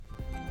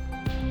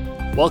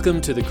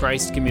Welcome to the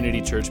Christ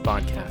Community Church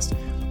podcast.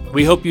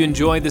 We hope you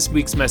enjoy this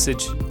week's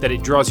message, that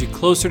it draws you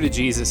closer to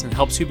Jesus and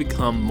helps you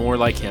become more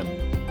like Him.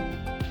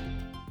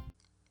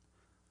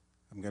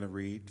 I'm going to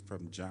read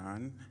from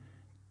John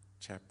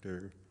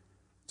chapter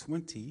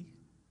 20,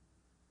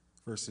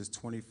 verses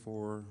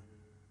 24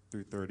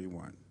 through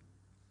 31.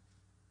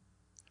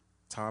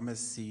 Thomas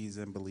sees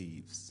and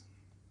believes.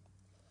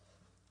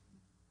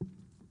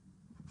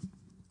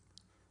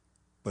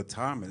 But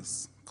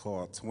Thomas,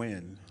 called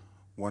Twin,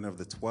 one of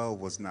the 12,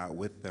 was not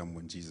with them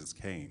when Jesus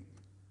came.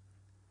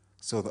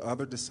 So the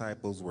other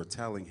disciples were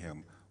telling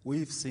him,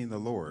 "We've seen the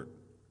Lord."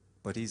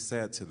 But he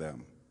said to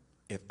them,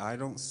 "If I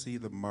don't see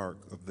the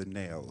mark of the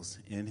nails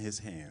in his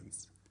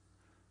hands,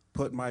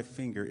 put my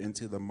finger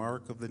into the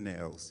mark of the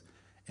nails,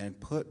 and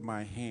put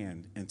my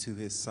hand into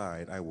his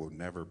side, I will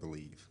never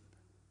believe."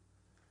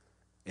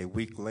 A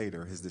week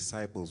later, his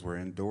disciples were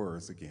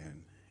indoors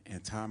again,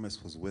 and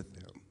Thomas was with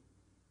them.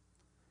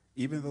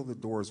 Even though the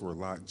doors were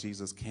locked,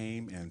 Jesus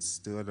came and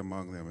stood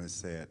among them and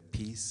said,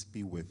 "Peace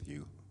be with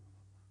you."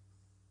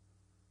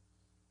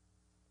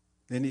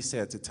 Then he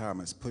said to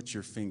Thomas, "Put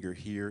your finger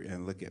here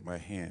and look at my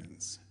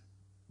hands.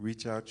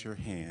 Reach out your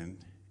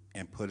hand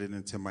and put it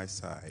into my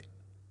side.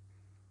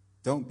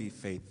 Don't be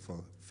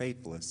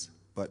faithless,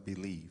 but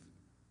believe."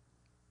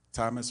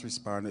 Thomas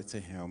responded to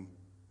him,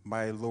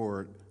 "My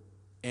Lord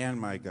and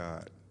my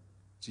God."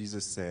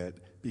 Jesus said,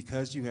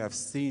 "Because you have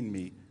seen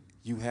me,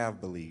 you have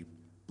believed.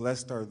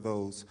 Blessed are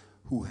those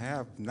who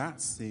have not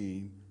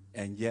seen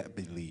and yet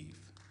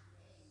believe."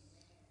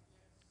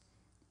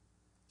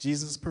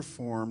 Jesus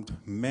performed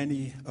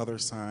many other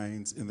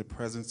signs in the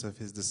presence of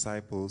his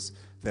disciples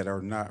that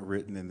are not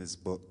written in this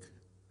book.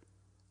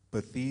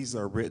 But these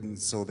are written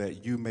so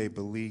that you may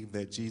believe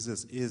that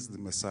Jesus is the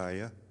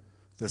Messiah,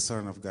 the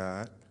Son of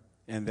God,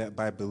 and that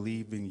by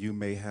believing you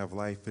may have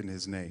life in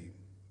his name.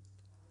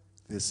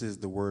 This is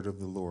the word of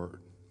the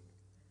Lord.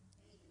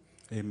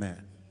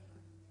 Amen.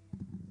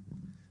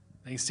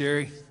 Thanks,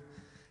 Terry.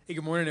 Hey,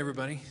 good morning,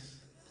 everybody.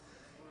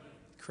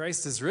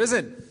 Christ is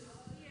risen.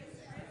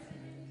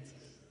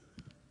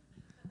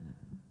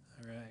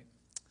 All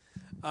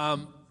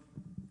right.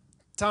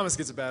 Thomas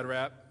gets a bad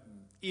rap.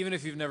 Even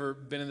if you've never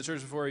been in the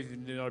church before, if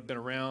you've not been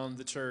around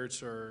the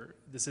church, or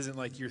this isn't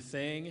like your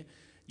thing,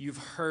 you've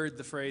heard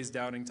the phrase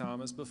doubting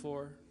Thomas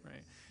before,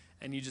 right?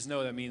 And you just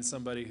know that means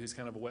somebody who's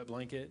kind of a wet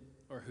blanket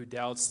or who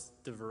doubts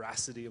the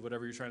veracity of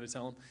whatever you're trying to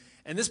tell him.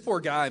 And this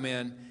poor guy,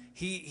 man,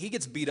 he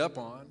gets beat up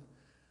on.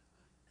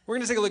 We're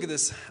going to take a look at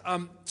this.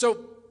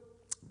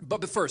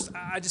 But first,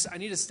 I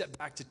need to step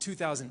back to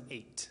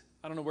 2008.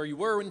 I don't know where you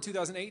were in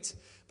 2008,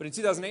 but in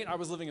 2008, I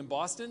was living in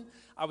Boston.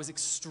 I was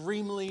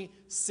extremely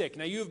sick.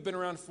 Now, you have been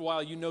around for a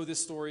while. You know this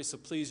story, so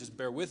please just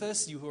bear with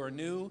us. You who are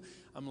new,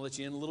 I'm going to let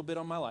you in a little bit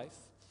on my life.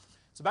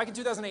 So back in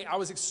 2008, I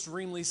was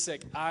extremely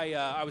sick.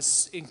 I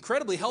was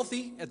incredibly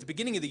healthy at the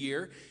beginning of the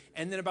year,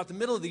 and then about the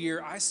middle of the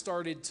year, I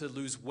started to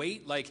lose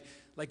weight, like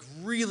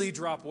really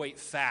drop weight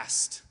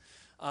fast.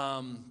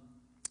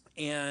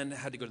 And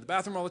had to go to the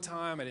bathroom all the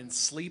time. I didn't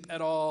sleep at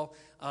all.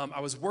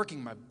 I was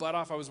working my butt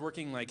off. I was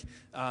working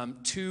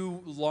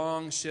 2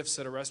 long shifts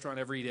at a restaurant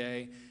every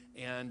day.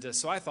 And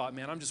so I thought,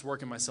 man, I'm just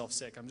working myself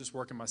sick. I'm just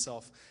working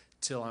myself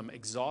till I'm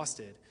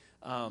exhausted.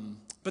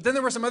 But then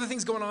there were some other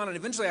things going on, and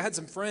eventually I had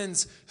some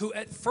friends who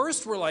at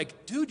first were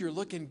like, "Dude, you're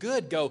looking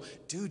good." Go,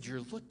 "Dude,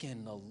 you're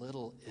looking a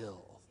little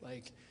ill.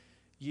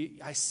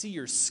 I see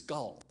your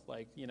skull."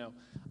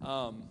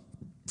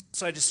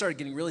 So I just started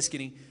getting really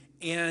skinny.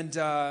 And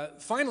I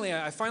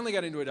finally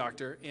got into a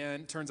doctor,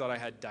 and turns out I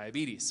had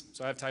diabetes.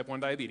 So I have type 1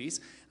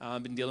 diabetes.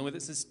 I've been dealing with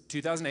it since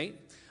 2008.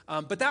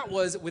 But that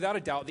was, without a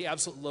doubt, the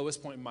absolute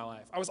lowest point in my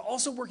life. I was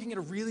also working at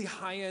a really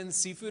high-end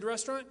seafood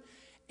restaurant,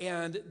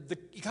 and the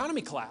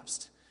economy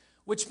collapsed,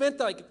 which meant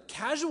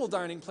casual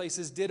dining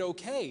places did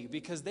okay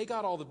because they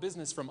got all the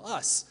business from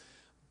us.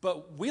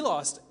 But we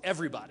lost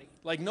everybody.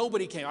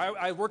 Nobody came.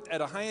 I worked at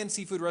a high-end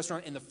seafood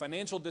restaurant in the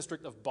financial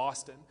district of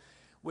Boston,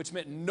 which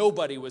meant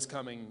nobody was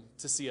coming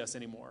to see us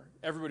anymore.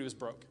 Everybody was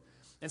broke.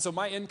 And so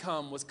my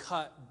income was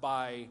cut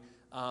by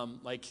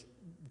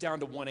down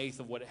to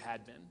 1/8 of what it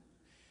had been.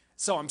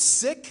 So I'm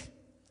sick,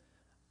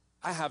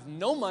 I have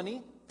no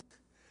money,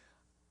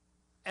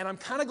 and I'm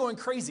kind of going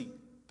crazy,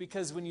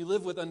 because when you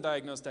live with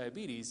undiagnosed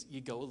diabetes,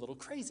 you go a little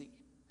crazy.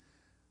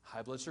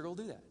 High blood sugar will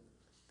do that.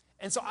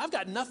 And so I've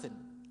got nothing.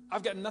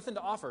 I've got nothing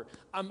to offer.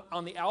 I'm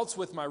on the outs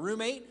with my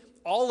roommate.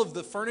 All of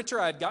the furniture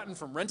I had gotten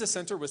from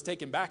Rent-A-Center was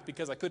taken back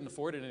because I couldn't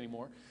afford it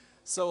anymore.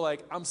 So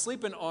I'm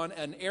sleeping on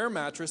an air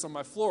mattress on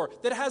my floor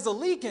that has a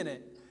leak in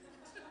it.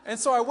 And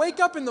so I wake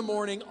up in the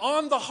morning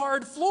on the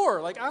hard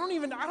floor. I don't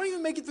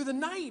even make it through the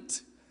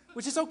night,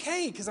 which is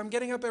okay because I'm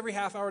getting up every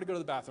half hour to go to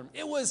the bathroom.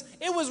 It was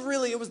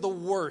the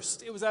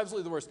worst. It was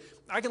absolutely the worst.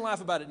 I can laugh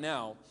about it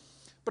now.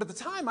 But at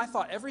the time, I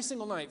thought every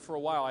single night for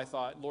a while, I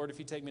thought, "Lord, if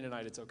you take me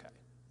tonight, it's okay.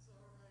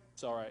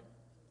 It's all right.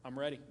 I'm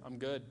ready. I'm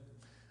good.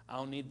 I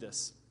don't need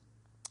this."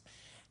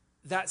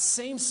 That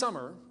same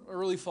summer,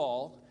 early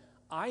fall,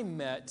 I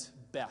met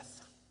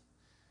Beth.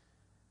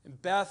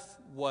 And Beth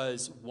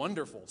was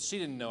wonderful. She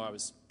didn't know I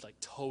was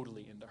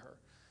totally into her.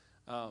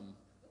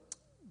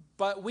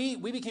 But we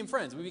became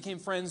friends. We became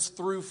friends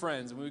through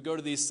friends. And we would go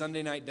to these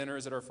Sunday night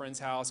dinners at our friend's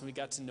house, and we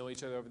got to know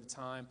each other over the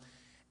time.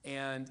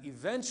 And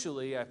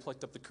eventually, I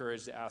plucked up the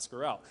courage to ask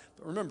her out.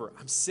 But remember,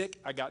 I'm sick.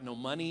 I got no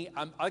money.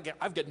 I've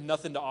got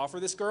nothing to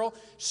offer this girl.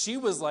 She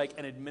was like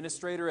an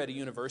administrator at a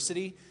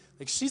university.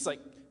 Like, she's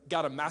like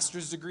got a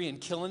master's degree and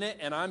killing it,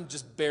 and I'm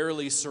just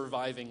barely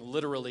surviving,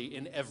 literally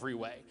in every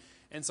way.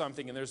 And so I'm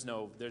thinking, there's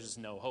just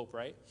no hope,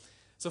 right?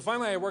 So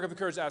finally, I work up the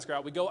courage to ask her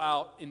out. We go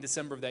out in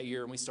December of that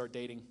year, and we start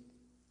dating.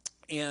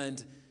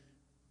 And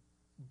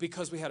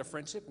because we had a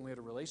friendship and we had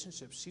a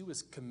relationship, she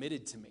was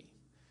committed to me.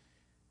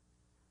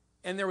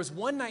 And there was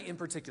one night in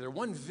particular,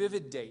 one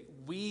vivid date.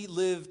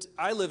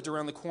 I lived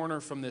around the corner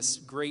from this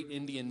great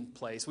Indian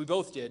place. We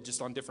both did,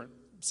 just on different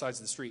sides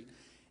of the street.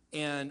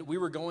 And we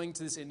were going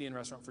to this Indian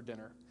restaurant for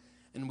dinner.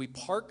 And we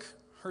park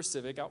her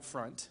Civic out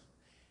front.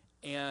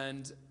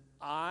 And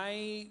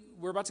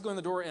we're about to go in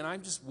the door, and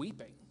I'm just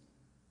weeping.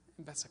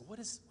 And Beth's like,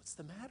 what's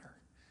the matter?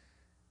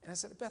 And I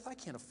said, Beth, I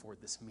can't afford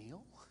this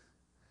meal.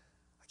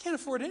 I can't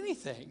afford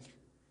anything.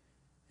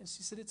 And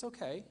she said, it's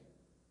okay.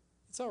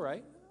 It's all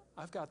right.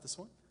 I've got this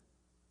one.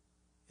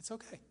 It's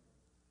okay.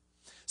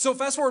 So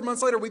fast forward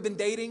months later, we've been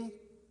dating,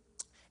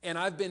 and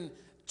I've been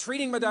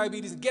treating my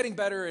diabetes and getting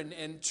better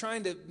and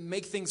trying to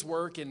make things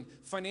work, and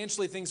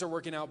financially things are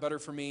working out better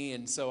for me,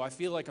 and so I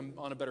feel like I'm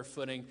on a better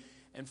footing,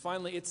 and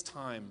finally it's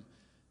time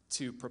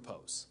to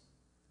propose.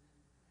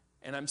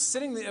 And I'm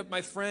sitting with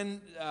my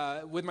friend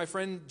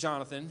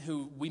Jonathan,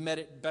 who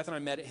Beth and I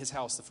met at his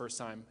house the first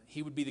time.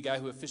 He would be the guy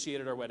who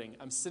officiated our wedding.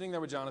 I'm sitting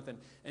there with Jonathan,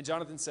 and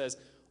Jonathan says,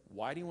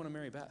 why do you want to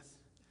marry Beth?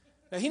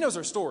 Now, he knows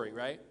our story,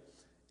 right?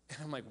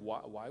 And I'm like,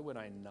 why would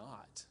I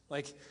not?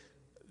 Like,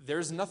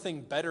 there's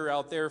nothing better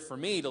out there for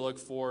me to look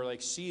for.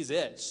 Like, she's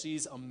it.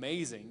 She's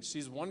amazing.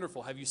 She's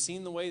wonderful. Have you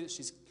seen the way that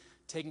she's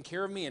taken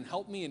care of me and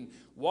helped me and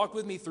walked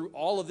with me through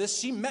all of this?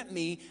 She met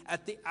me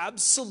at the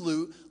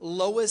absolute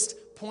lowest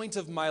point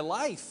of my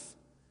life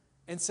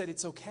and said,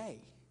 it's okay.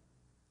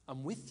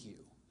 I'm with you.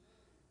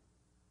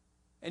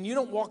 And you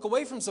don't walk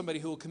away from somebody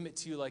who will commit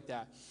to you like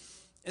that.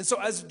 And so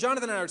as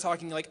Jonathan and I are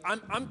talking, like,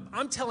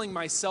 I'm telling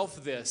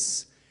myself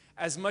this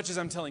as much as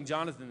I'm telling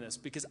Jonathan this,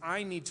 because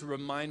I need to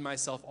remind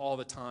myself all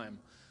the time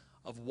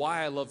of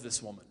why I love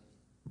this woman.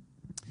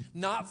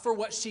 Not for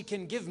what she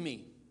can give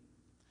me.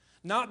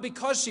 Not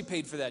because she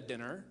paid for that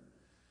dinner.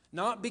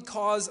 Not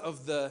because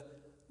of the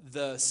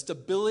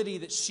stability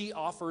that she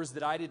offers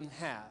that I didn't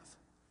have.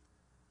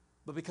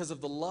 But because of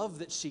the love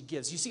that she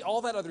gives. You see,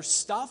 all that other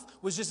stuff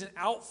was just an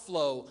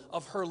outflow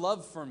of her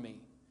love for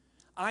me.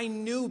 I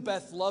knew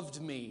Beth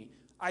loved me,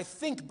 I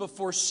think,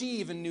 before she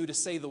even knew to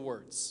say the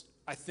words.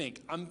 I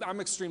think. I'm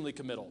extremely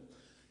committal.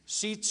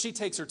 She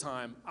takes her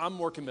time. I'm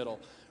more committal,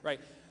 right?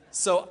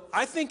 So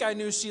I think I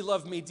knew she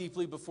loved me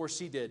deeply before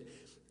she did.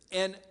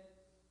 And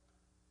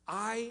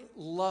I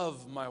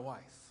love my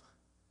wife.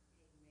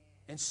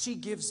 And she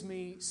gives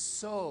me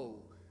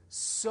so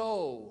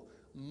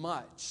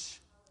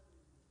much.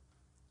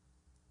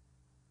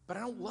 But I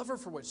don't love her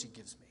for what she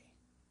gives me.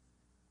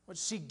 What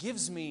she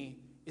gives me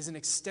is an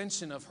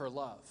extension of her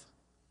love.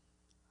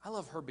 I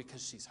love her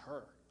because she's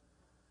her.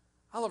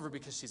 I love her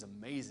because she's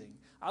amazing.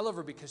 I love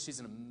her because she's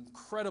an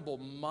incredible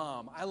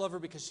mom. I love her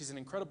because she's an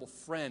incredible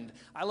friend.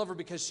 I love her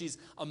because she's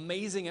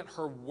amazing at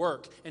her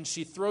work, and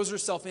she throws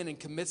herself in and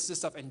commits to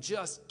stuff and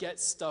just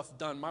gets stuff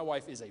done. My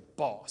wife is a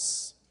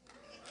boss.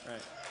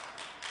 Right?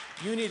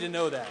 You need to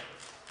know that.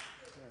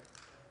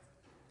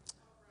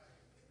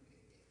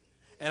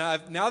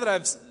 And now that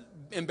I've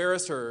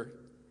embarrassed her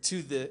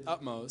to the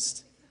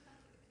utmost,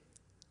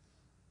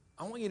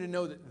 I want you to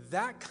know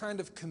that kind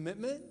of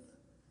commitment,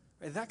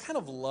 that kind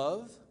of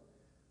love,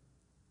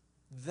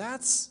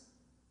 that's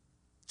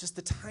just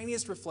the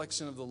tiniest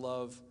reflection of the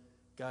love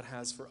God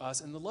has for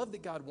us and the love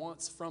that God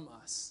wants from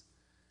us.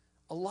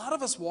 A lot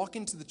of us walk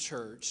into the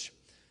church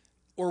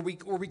or we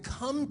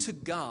come to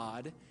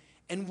God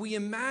and we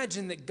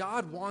imagine that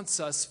God wants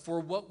us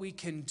for what we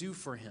can do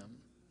for him.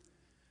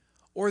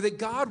 Or that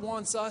God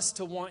wants us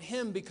to want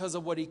him because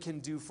of what he can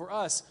do for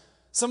us.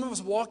 Some of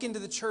us walk into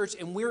the church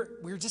and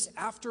we're just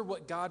after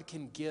what God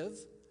can give.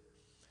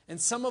 And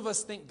some of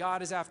us think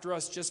God is after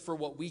us just for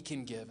what we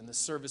can give and the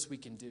service we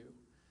can do.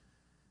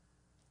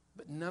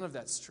 But none of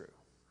that's true.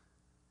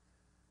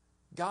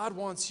 God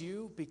wants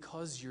you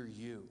because you're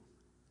you.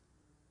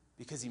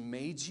 Because he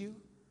made you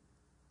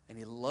and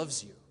he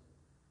loves you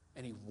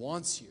and he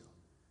wants you.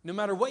 No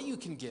matter what you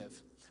can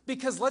give.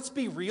 Because let's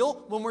be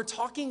real, when we're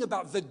talking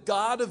about the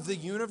God of the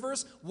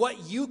universe,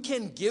 what you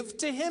can give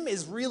to him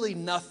is really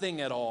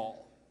nothing at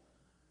all.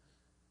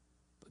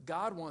 But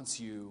God wants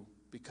you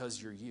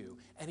because you're you.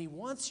 And he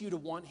wants you to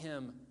want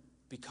him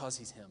because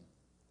he's him.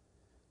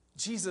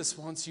 Jesus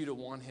wants you to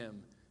want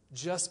him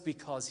just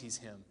because he's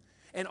him.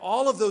 And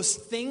all of those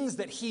things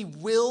that he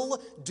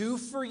will do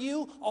for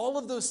you, all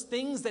of those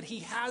things that he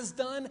has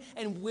done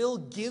and will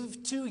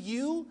give to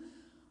you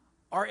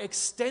are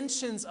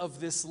extensions of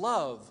this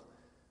love,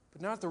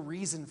 but not the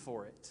reason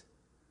for it.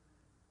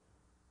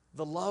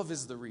 The love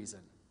is the reason.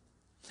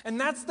 And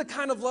that's the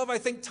kind of love I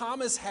think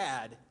Thomas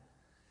had.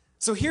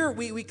 So here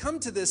we come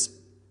to this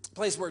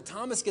place where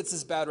Thomas gets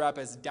this bad rap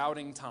as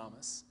doubting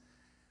Thomas.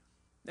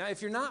 Now,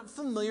 if you're not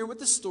familiar with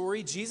the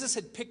story, Jesus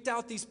had picked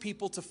out these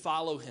people to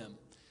follow him.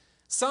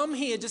 Some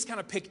he had just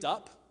kind of picked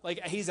up, like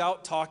he's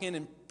out talking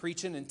and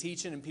preaching and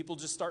teaching, and people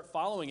just start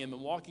following him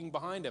and walking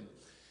behind him.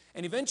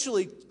 And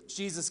eventually,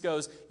 Jesus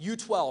goes, you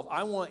 12,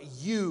 I want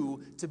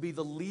you to be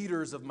the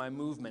leaders of my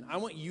movement. I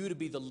want you to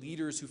be the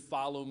leaders who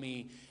follow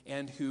me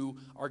and who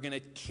are going to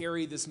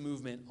carry this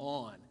movement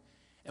on.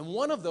 And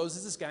one of those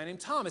is this guy named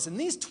Thomas. And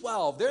these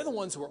 12, they're the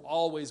ones who are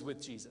always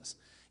with Jesus.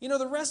 You know,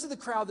 the rest of the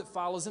crowd that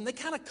follows him, they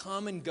kind of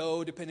come and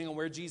go depending on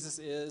where Jesus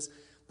is.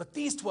 But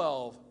these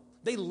 12,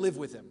 they live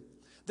with him.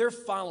 They're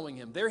following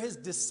him. They're his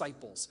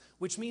disciples,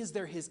 which means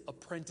they're his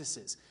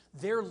apprentices.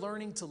 They're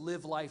learning to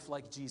live life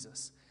like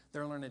Jesus.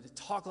 They're learning to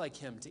talk like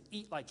him, to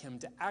eat like him,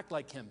 to act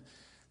like him.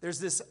 There's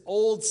this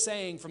old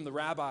saying from the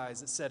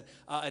rabbis that said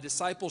a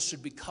disciple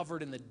should be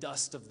covered in the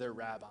dust of their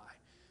rabbi,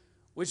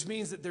 which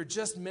means that they're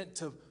just meant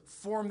to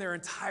form their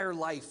entire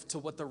life to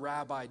what the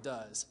rabbi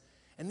does.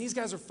 And these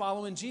guys are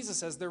following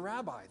Jesus as their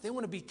rabbi. They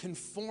want to be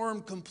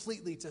conformed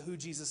completely to who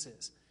Jesus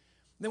is.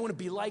 They want to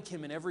be like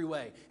him in every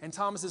way. And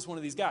Thomas is one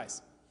of these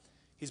guys.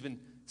 He's been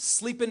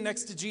sleeping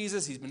next to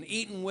Jesus. He's been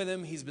eating with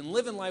him. He's been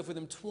living life with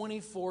him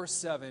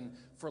 24/7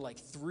 for like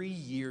 3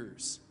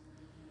 years.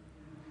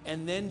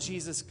 And then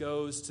Jesus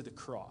goes to the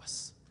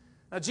cross.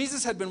 Now,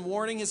 Jesus had been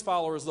warning his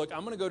followers, look,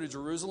 I'm going to go to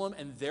Jerusalem,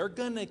 and they're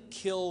going to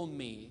kill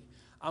me.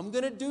 I'm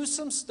going to do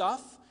some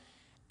stuff,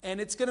 and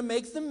it's going to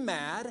make them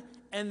mad,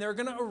 and they're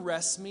going to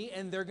arrest me,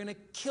 and they're going to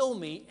kill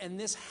me, and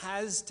this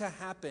has to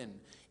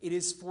happen. It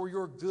is for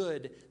your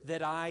good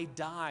that I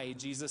die,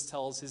 Jesus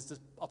tells his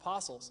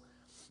apostles.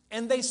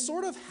 And they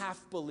sort of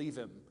half believe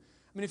him.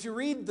 I mean, if you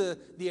read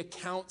the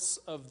accounts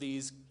of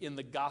these in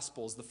the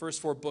Gospels, the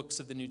first 4 books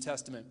of the New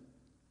Testament,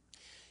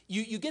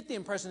 you get the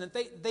impression that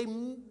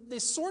they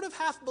sort of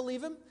half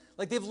believe him.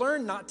 Like they've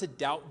learned not to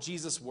doubt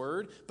Jesus'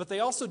 word, but they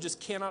also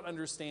just cannot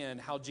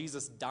understand how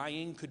Jesus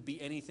dying could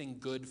be anything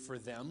good for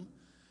them.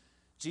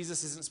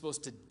 Jesus isn't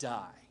supposed to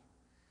die.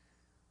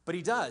 But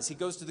he does. He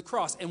goes to the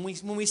cross. And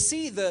when we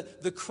see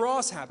the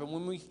cross happen,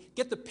 when we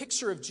get the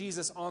picture of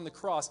Jesus on the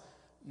cross,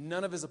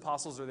 none of his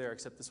apostles are there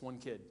except this one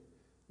kid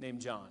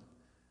named John.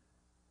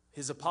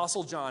 His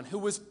apostle John, who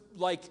was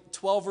like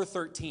 12 or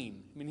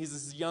 13. I mean, he's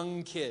this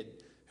young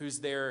kid who's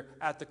there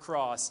at the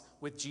cross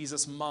with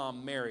Jesus'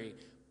 mom, Mary.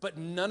 But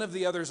none of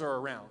the others are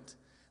around.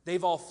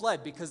 They've all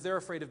fled because they're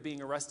afraid of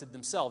being arrested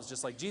themselves,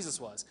 just like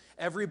Jesus was.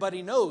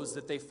 Everybody knows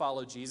that they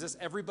follow Jesus.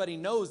 Everybody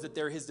knows that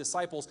they're his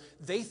disciples.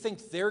 They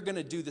think they're going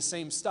to do the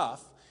same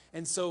stuff.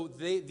 And so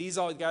these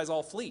guys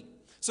all flee.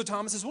 So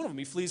Thomas is one of them.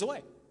 He flees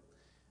away.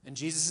 And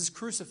Jesus is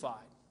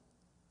crucified.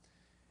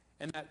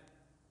 And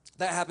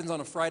that happens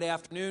on a Friday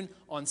afternoon.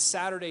 On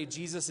Saturday,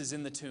 Jesus is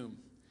in the tomb.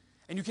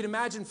 And you can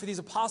imagine for these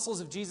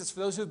apostles of Jesus,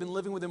 for those who have been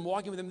living with him,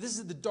 walking with him, this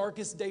is the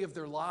darkest day of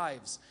their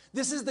lives.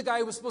 This is the guy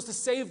who was supposed to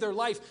save their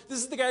life. This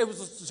is the guy who was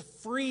supposed to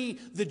free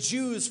the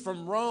Jews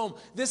from Rome.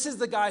 This is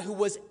the guy who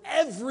was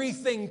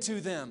everything to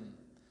them.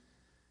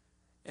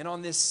 And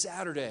on this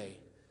Saturday,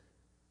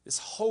 this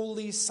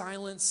holy,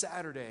 silent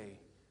Saturday,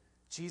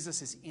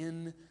 Jesus is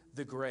in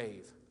the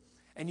grave.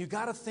 And you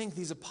got to think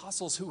these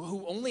apostles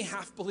who only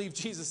half believed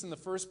Jesus in the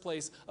first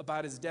place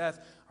about his death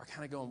are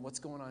kind of going, what's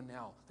going on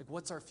now? Like,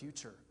 what's our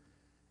future?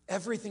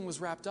 Everything was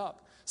wrapped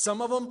up.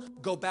 Some of them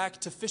go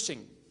back to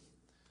fishing.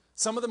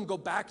 Some of them go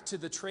back to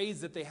the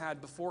trades that they had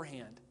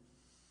beforehand.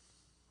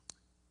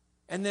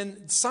 And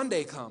then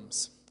Sunday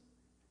comes.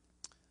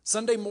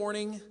 Sunday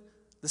morning,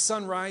 the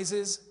sun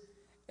rises,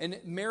 and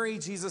Mary,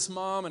 Jesus'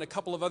 mom, and a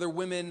couple of other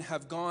women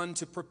have gone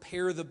to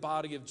prepare the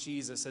body of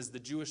Jesus as the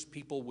Jewish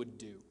people would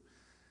do.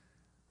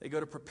 They go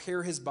to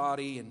prepare his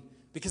body, and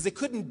because they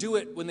couldn't do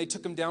it when they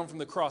took him down from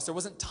the cross. There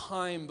wasn't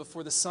time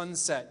before the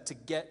sunset to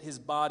get his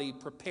body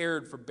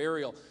prepared for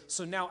burial.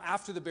 So now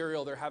after the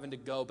burial, they're having to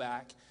go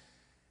back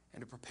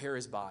and to prepare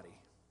his body.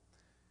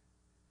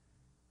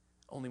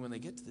 Only when they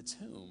get to the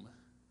tomb,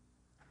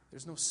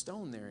 there's no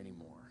stone there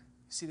anymore.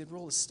 You see, they'd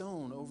roll a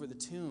stone over the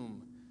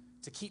tomb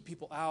to keep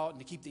people out and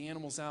to keep the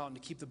animals out and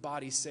to keep the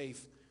body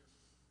safe.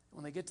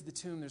 When they get to the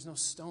tomb, there's no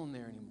stone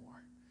there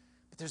anymore.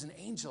 But there's an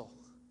angel.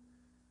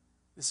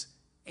 This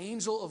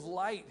angel of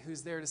light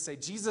who's there to say,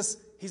 Jesus,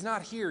 he's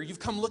not here. You've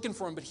come looking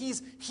for him, but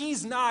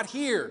he's not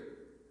here.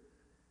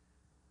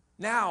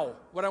 Now,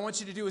 what I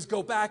want you to do is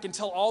go back and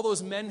tell all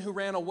those men who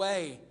ran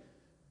away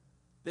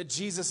that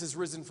Jesus is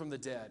risen from the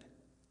dead.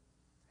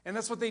 And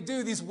that's what they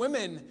do. These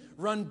women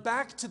run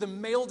back to the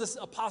male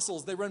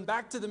apostles. They run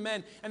back to the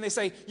men, and they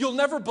say, you'll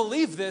never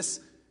believe this.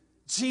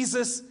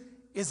 Jesus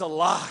is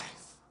alive.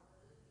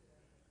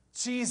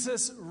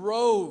 Jesus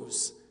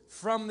rose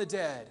from the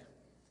dead.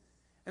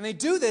 And they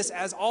do this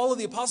as all of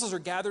the apostles are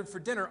gathered for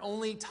dinner,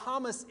 only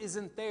Thomas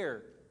isn't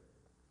there.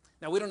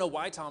 Now, we don't know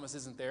why Thomas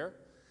isn't there.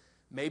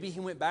 Maybe he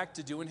went back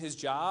to doing his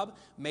job.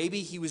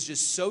 Maybe he was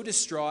just so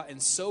distraught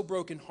and so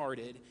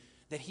brokenhearted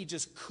that he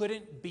just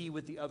couldn't be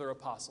with the other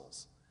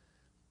apostles.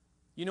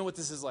 You know what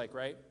this is like,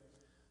 right?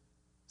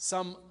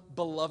 Some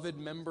beloved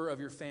member of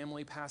your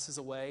family passes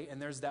away,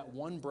 and there's that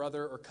one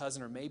brother or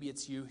cousin, or maybe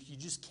it's you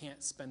just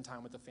can't spend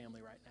time with the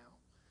family right now.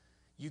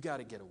 You got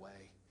to get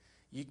away.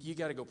 You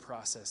got to go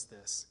process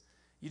this.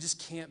 You just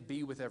can't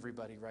be with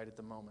everybody right at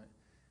the moment.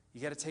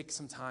 You got to take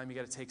some time. You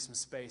got to take some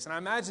space. And I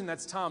imagine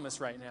that's Thomas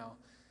right now.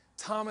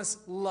 Thomas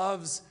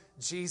loves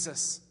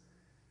Jesus.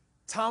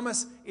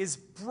 Thomas is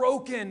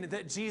broken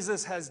that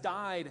Jesus has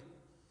died.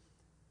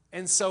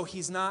 And so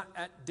he's not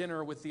at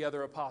dinner with the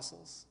other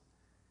apostles.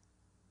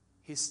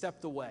 He's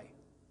stepped away.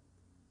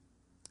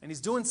 And he's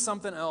doing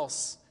something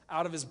else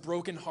out of his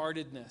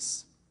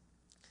brokenheartedness.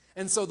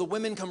 And so the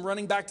women come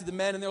running back to the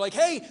men and they're like,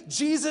 hey,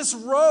 Jesus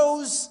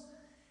rose.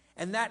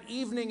 And that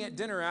evening at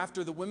dinner,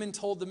 after the women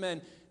told the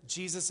men,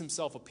 Jesus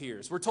himself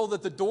appears. We're told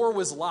that the door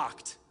was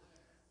locked.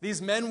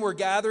 These men were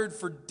gathered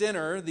for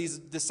dinner, these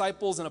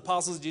disciples and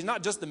apostles of Jesus,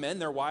 not just the men,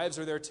 their wives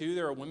are there too,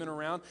 there are women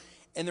around,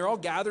 and they're all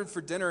gathered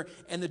for dinner,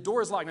 and the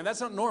door is locked. Now,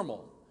 that's not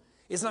normal.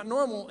 It's not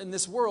normal in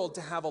this world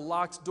to have a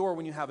locked door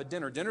when you have a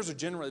dinner. Dinners are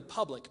generally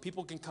public.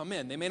 People can come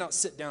in. They may not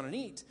sit down and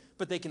eat,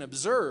 but they can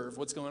observe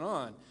what's going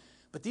on.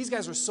 But these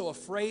guys are so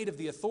afraid of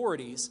the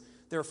authorities,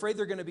 they're afraid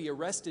they're going to be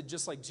arrested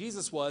just like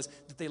Jesus was,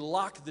 that they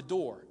lock the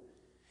door.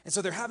 And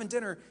so they're having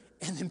dinner,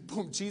 and then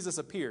boom, Jesus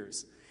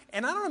appears.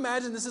 And I don't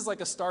imagine this is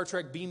like a Star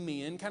Trek beam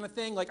me in kind of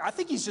thing. Like, I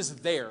think he's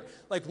just there.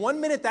 Like, 1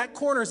 minute that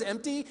corner's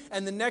empty,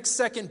 and the next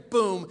second,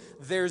 boom,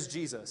 there's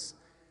Jesus.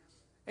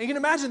 And you can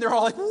imagine they're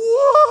all like,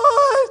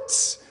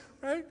 what?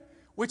 Right?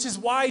 Which is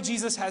why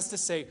Jesus has to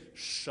say,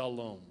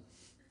 shalom.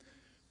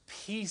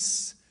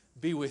 Peace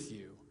be with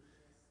you.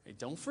 Hey,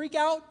 don't freak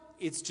out.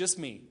 It's just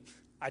me.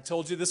 I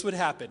told you this would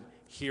happen.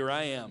 Here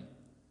I am.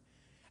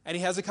 And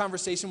he has a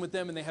conversation with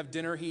them, and they have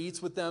dinner. He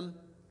eats with them.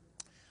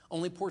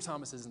 Only poor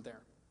Thomas isn't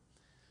there.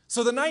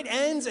 So the night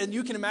ends, and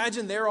you can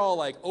imagine they're all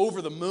like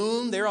over the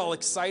moon. They're all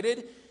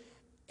excited.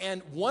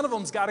 And one of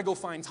them's got to go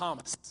find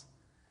Thomas.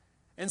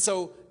 And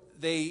so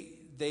they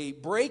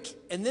break,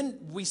 and then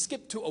we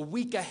skip to a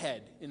week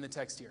ahead in the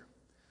text here.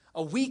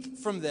 A week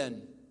from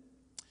then.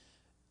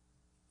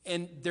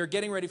 And they're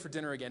getting ready for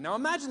dinner again. Now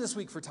imagine this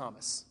week for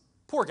Thomas.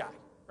 Poor guy,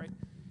 right?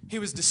 He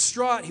was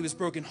distraught. He was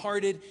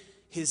brokenhearted.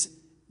 His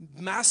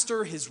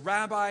master, his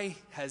rabbi,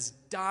 has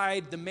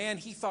died. The man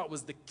he thought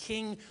was the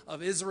king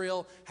of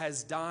Israel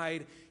has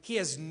died. He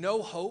has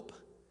no hope.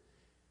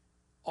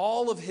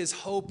 All of his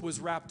hope was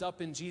wrapped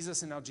up in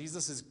Jesus, and now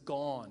Jesus is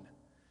gone.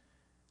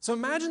 So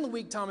imagine the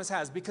week Thomas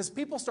has, because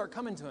people start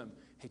coming to him.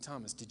 Hey,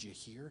 Thomas, did you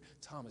hear?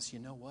 Thomas, you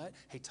know what?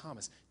 Hey,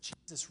 Thomas,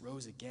 Jesus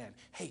rose again.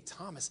 Hey,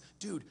 Thomas,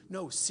 dude,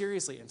 no,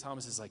 seriously. And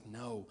Thomas is like,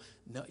 no,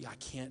 I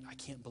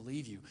can't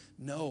believe you.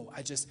 No,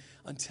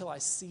 until I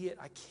see it,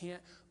 I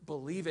can't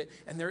believe it.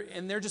 And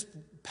they're just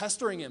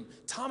pestering him.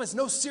 Thomas,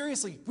 no,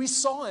 seriously, we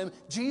saw him.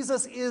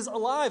 Jesus is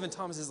alive. And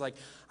Thomas is like,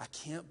 I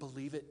can't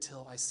believe it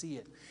till I see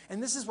it.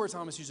 And this is where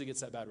Thomas usually gets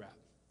that bad rap.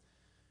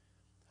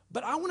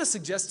 But I want to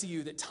suggest to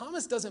you that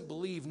Thomas doesn't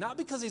believe, not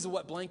because he's a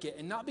wet blanket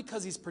and not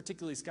because he's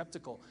particularly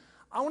skeptical.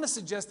 I want to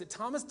suggest that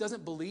Thomas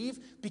doesn't believe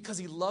because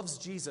he loves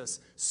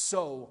Jesus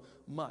so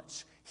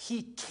much.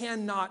 He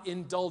cannot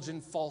indulge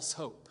in false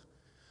hope.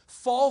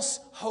 False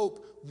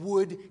hope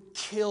would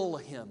kill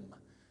him.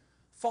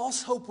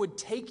 False hope would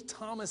take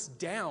Thomas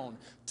down.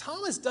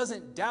 Thomas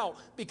doesn't doubt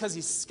because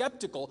he's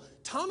skeptical.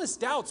 Thomas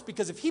doubts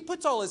because if he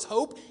puts all his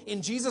hope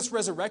in Jesus'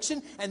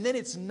 resurrection and then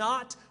it's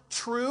not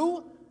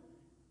true,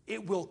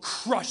 it will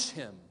crush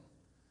him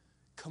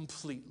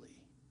completely.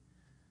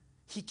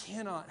 He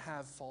cannot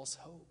have false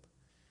hope.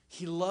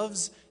 He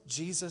loves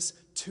Jesus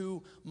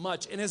too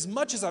much. And as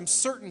much as I'm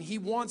certain he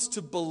wants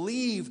to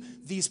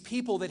believe these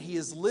people that he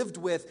has lived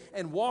with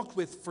and walked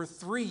with for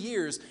 3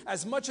 years,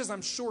 as much as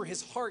I'm sure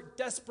his heart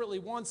desperately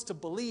wants to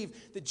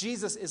believe that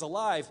Jesus is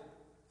alive,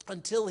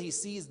 until he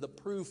sees the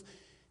proof,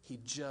 he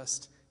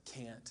just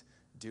can't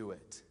do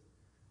it.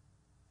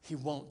 He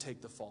won't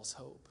take the false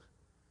hope.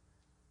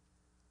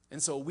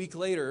 And so a week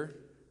later,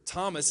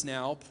 Thomas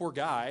now, poor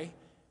guy,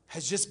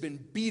 has just been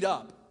beat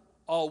up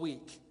all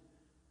week.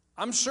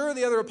 I'm sure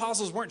the other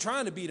apostles weren't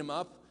trying to beat him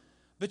up,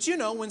 but you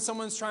know when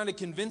someone's trying to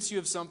convince you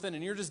of something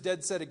and you're just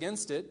dead set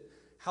against it,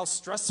 how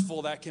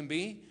stressful that can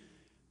be,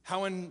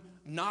 how in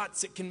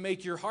knots it can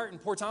make your heart.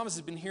 And poor Thomas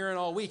has been hearing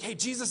all week, hey,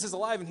 Jesus is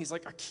alive. And he's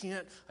like, I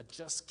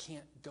just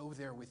can't go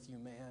there with you,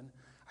 man.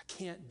 I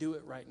can't do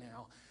it right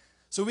now.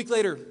 So a week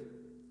later,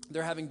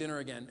 they're having dinner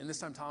again, and this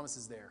time Thomas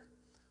is there.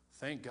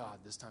 Thank God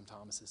this time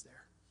Thomas is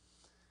there.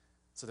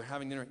 So they're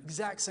having dinner.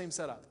 Exact same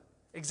setup.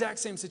 Exact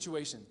same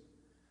situation.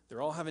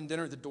 They're all having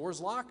dinner. The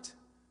door's locked.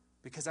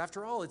 Because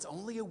after all, it's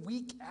only a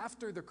week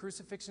after the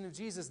crucifixion of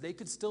Jesus. They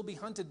could still be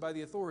hunted by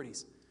the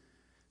authorities.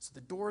 So the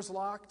door's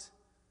locked.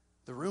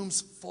 The room's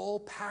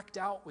full, packed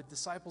out with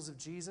disciples of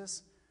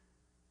Jesus.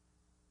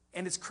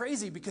 And it's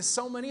crazy because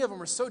so many of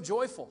them are so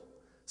joyful.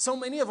 So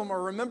many of them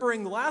are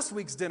remembering last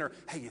week's dinner.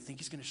 Hey, you think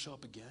he's going to show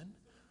up again?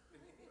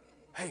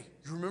 Hey,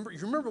 you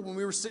remember when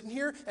we were sitting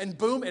here and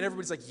boom, and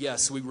everybody's like,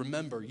 yes, we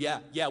remember. Yeah,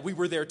 we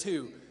were there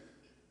too.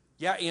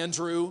 Yeah,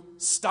 Andrew,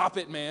 stop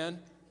it, man.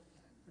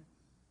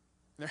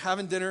 They're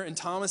having dinner, and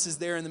Thomas is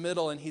there in the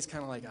middle, and he's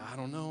kind of like, I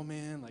don't know,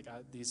 man. Like,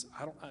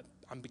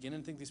 I'm beginning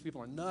to think these people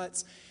are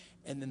nuts.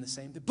 And then the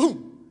same thing,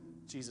 boom,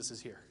 Jesus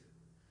is here.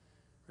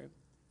 Right?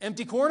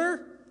 Empty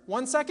corner,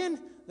 1 second.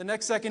 The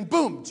next second,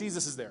 boom,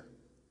 Jesus is there.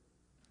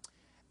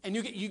 And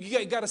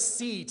you got to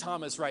see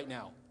Thomas right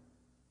now.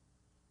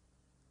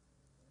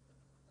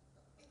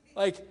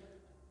 Like,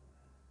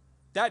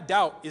 that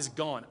doubt is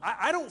gone.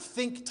 I don't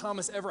think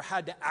Thomas ever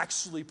had to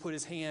actually put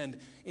his hand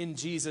in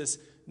Jesus'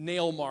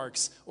 nail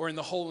marks or in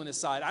the hole in his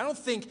side. I don't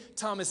think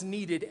Thomas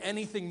needed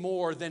anything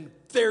more than,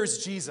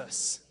 there's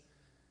Jesus.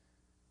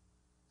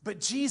 But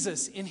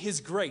Jesus in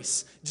his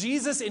grace,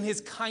 Jesus in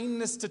his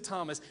kindness to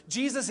Thomas,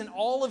 Jesus in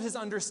all of his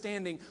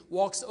understanding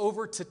walks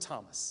over to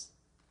Thomas.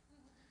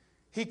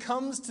 He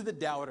comes to the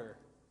doubter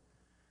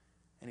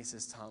and he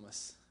says,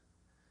 Thomas,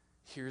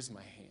 here's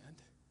my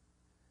hand.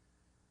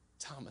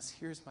 Thomas,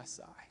 here's my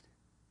side.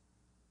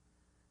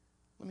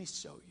 Let me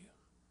show you.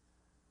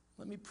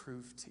 Let me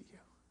prove to you.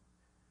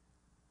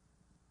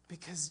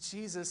 Because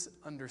Jesus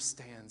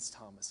understands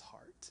Thomas'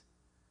 heart.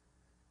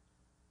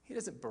 He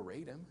doesn't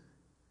berate him.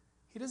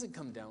 He doesn't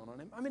come down on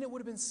him. I mean, it would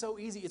have been so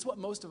easy. It's what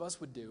most of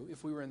us would do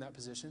if we were in that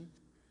position.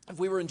 If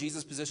we were in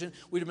Jesus' position,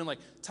 we'd have been like,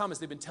 Thomas,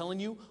 they've been telling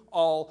you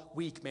all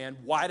week, man.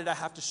 Why did I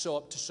have to show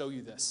up to show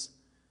you this?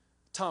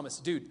 Thomas,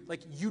 dude,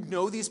 like, you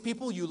know these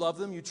people, you love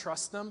them, you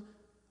trust them.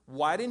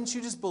 Why didn't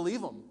you just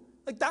believe them?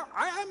 Like, that,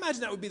 I imagine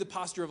that would be the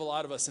posture of a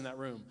lot of us in that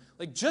room.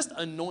 Like, just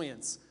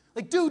annoyance.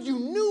 Like, dude, you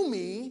knew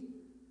me,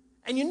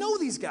 and you know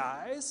these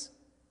guys,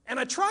 and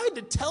I tried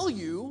to tell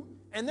you,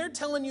 and they're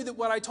telling you that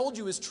what I told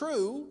you is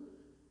true.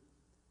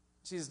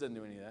 Jesus doesn't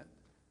do any of that.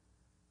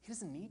 He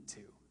doesn't need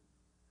to.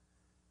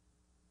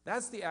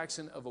 That's the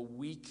action of a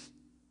weak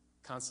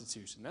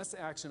constitution. That's the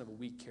action of a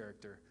weak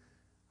character.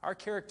 Our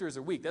characters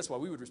are weak. That's why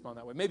we would respond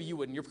that way. Maybe you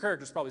wouldn't. Your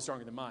character's probably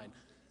stronger than mine.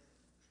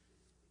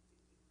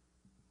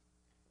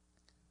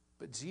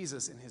 But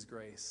Jesus, in his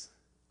grace,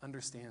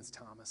 understands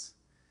Thomas.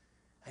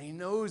 And he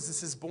knows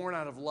this is born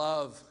out of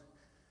love.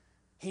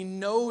 He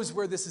knows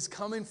where this is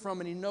coming from,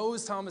 and he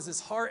knows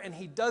Thomas's heart, and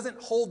he doesn't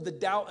hold the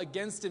doubt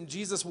against him.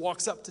 Jesus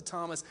walks up to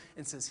Thomas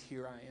and says,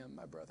 here I am,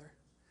 my brother.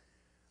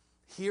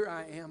 Here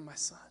I am, my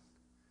son.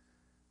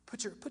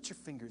 Put your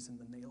fingers in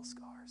the nail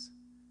scars.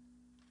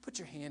 Put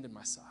your hand in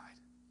my side.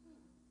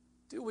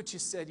 Do what you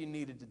said you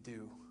needed to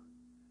do.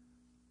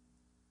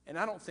 And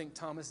I don't think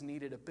Thomas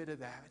needed a bit of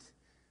that.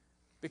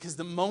 Because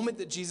the moment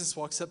that Jesus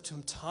walks up to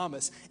him,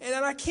 Thomas, and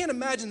I can't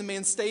imagine the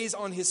man stays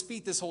on his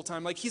feet this whole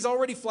time. Like, he's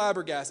already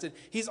flabbergasted.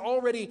 He's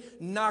already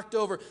knocked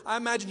over. I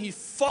imagine he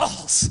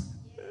falls.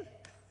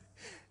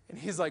 And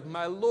he's like,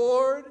 my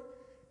Lord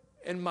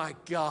and my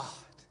God.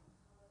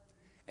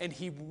 And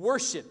he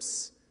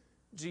worships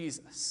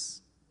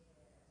Jesus.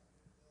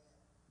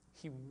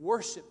 He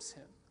worships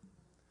him.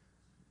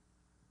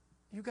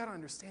 You got to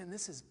understand,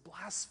 this is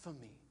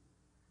blasphemy.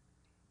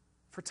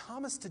 For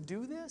Thomas to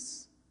do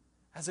this,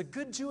 as a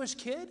good Jewish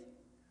kid,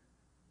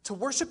 to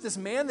worship this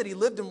man that he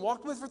lived and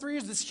walked with for 3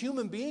 years, this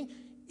human being,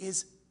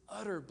 is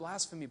utter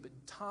blasphemy. But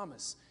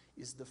Thomas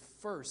is the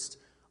first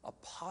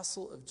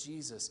apostle of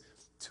Jesus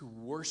to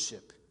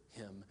worship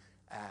him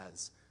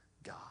as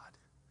God.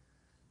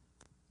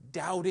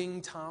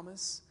 Doubting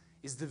Thomas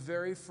is the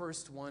very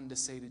first one to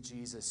say to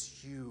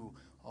Jesus, you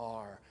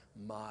are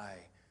my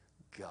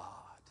God.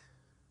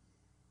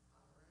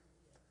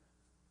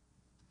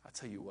 I'll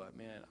tell you what,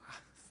 man,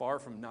 far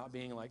from not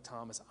being like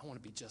Thomas, I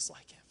want to be just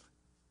like him.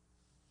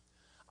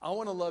 I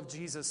want to love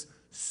Jesus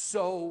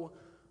so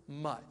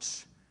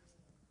much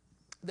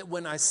that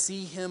when I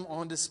see him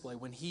on display,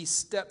 when he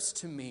steps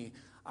to me,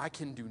 I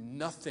can do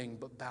nothing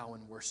but bow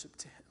and worship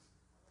to him.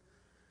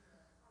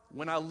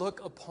 When I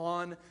look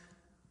upon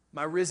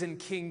my risen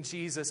King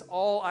Jesus,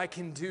 all I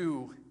can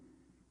do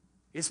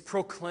is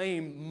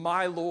proclaim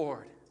my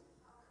Lord,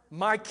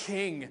 my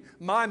King,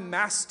 my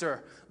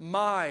Master,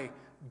 my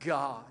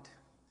God.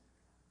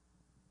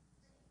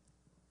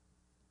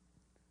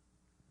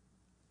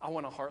 I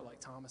want a heart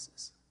like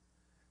Thomas's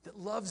that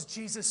loves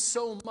Jesus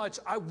so much,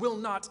 I will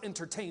not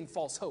entertain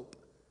false hope.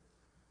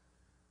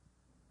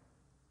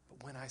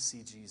 But when I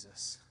see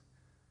Jesus,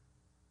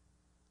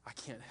 I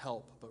can't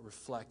help but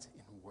reflect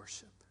in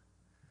worship.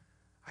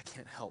 I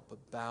can't help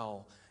but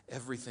bow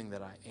everything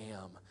that I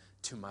am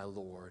to my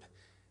Lord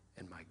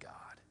and my God.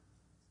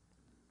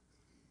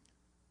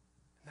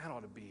 And that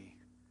ought to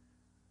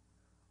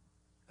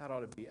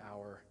be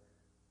our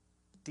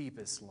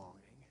deepest longing.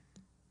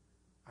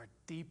 Our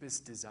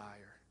deepest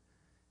desire,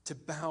 to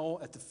bow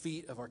at the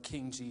feet of our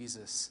King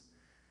Jesus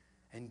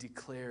and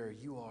declare,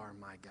 you are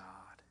my God,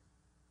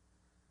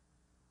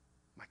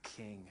 my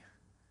King,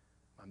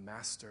 my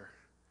Master,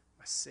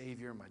 my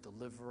Savior, my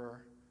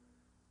Deliverer,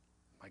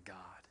 my God.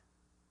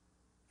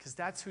 Because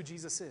that's who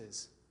Jesus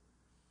is.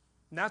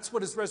 And that's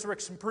what his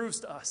resurrection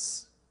proves to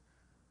us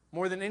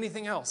more than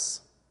anything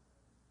else.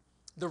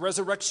 The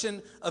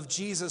resurrection of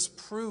Jesus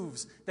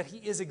proves that he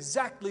is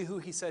exactly who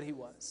he said he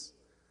was.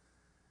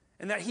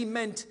 And that he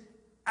meant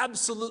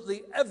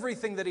absolutely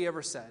everything that he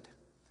ever said.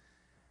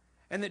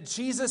 And that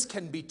Jesus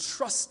can be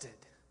trusted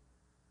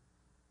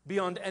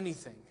beyond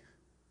anything.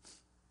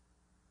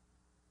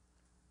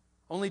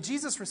 Only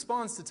Jesus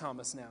responds to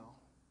Thomas now.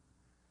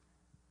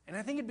 And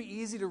I think it'd be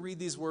easy to read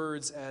these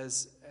words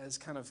as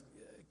kind of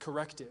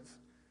corrective.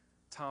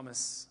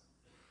 Thomas,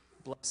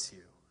 bless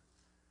you.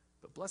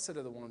 But blessed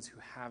are the ones who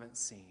haven't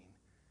seen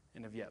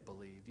and have yet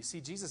believed. You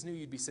see, Jesus knew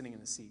you'd be sitting in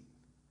the seat.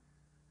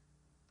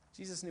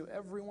 Jesus knew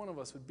every one of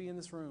us would be in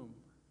this room.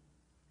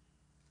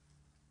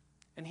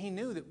 And he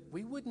knew that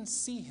we wouldn't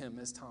see him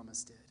as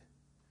Thomas did.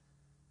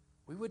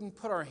 We wouldn't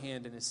put our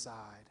hand in his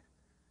side.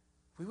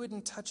 We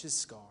wouldn't touch his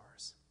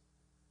scars.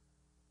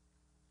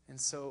 And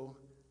so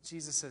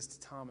Jesus says to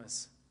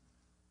Thomas,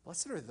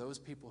 blessed are those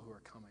people who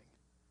are coming,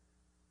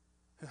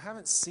 who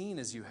haven't seen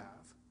as you have.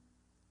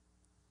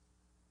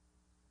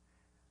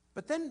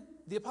 But then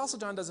the Apostle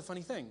John does a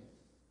funny thing.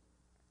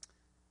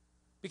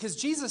 Because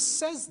Jesus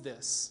says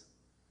this,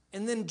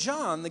 and then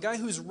John, the guy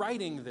who's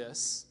writing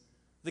this,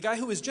 the guy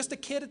who was just a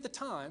kid at the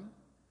time,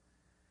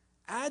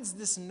 adds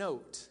this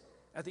note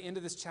at the end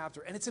of this chapter.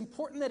 And it's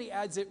important that he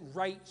adds it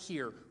right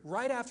here,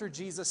 right after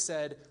Jesus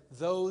said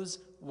those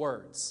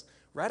words.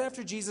 Right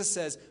after Jesus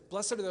says,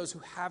 blessed are those who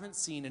haven't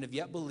seen and have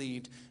yet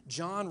believed,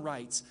 John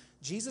writes,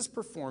 Jesus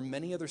performed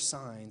many other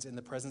signs in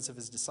the presence of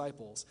his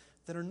disciples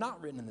that are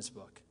not written in this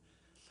book.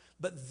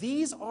 But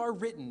these are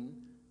written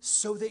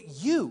so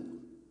that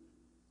you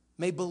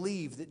may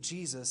believe that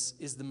Jesus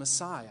is the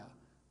Messiah,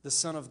 the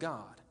Son of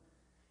God,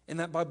 and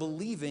that by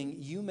believing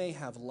you may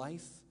have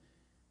life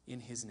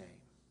in his name.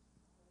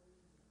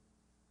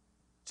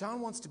 John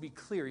wants to be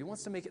clear. He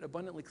wants to make it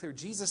abundantly clear.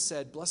 Jesus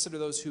said, blessed are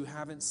those who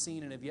haven't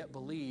seen and have yet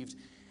believed.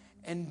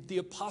 And the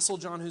Apostle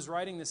John, who's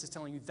writing this, is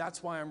telling you,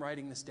 that's why I'm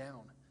writing this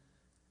down.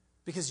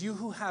 Because you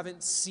who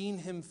haven't seen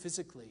him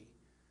physically,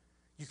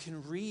 you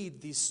can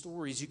read these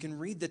stories. You can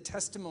read the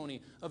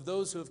testimony of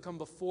those who have come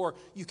before.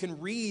 You can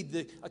read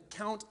the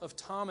account of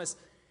Thomas.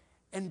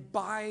 And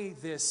by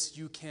this,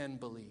 you can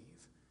believe.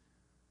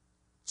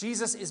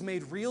 Jesus is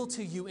made real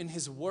to you in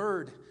his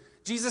word.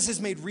 Jesus is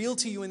made real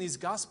to you in these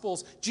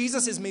Gospels.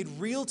 Jesus is made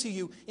real to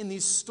you in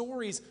these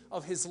stories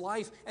of his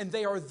life, and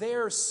they are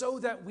there so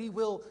that we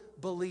will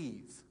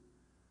believe.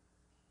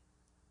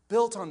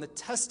 Built on the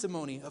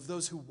testimony of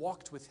those who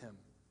walked with him.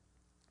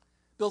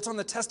 Built on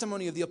the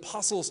testimony of the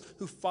apostles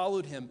who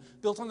followed him.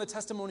 Built on the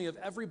testimony of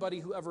everybody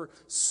who ever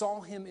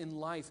saw him in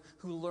life,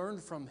 who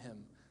learned from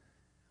him.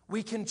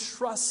 We can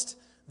trust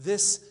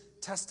this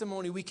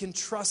testimony. We can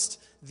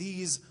trust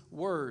these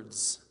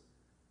words.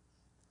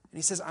 And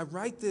he says, I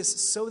write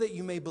this so that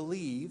you may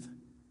believe,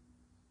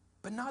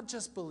 but not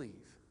just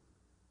believe.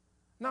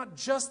 Not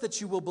just that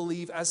you will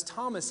believe as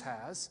Thomas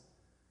has,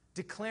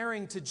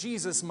 declaring to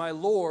Jesus, my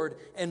Lord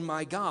and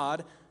my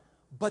God,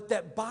 but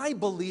that by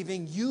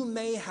believing you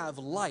may have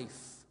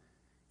life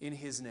in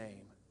his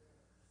name.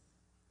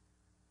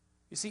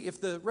 You see,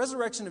 if the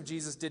resurrection of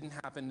Jesus didn't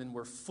happen, then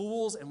we're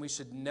fools and we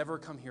should never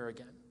come here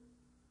again.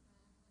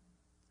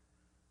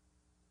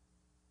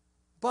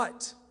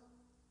 But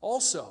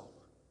also,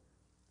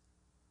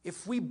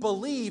 if we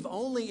believe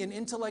only in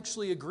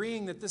intellectually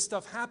agreeing that this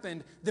stuff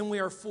happened, then we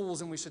are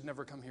fools and we should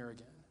never come here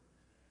again.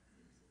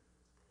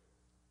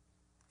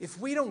 If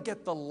we don't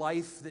get the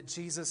life that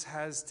Jesus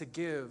has to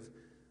give,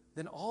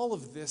 then all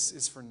of this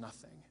is for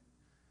nothing.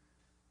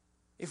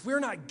 If we're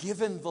not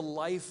given the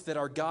life that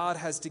our God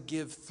has to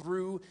give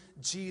through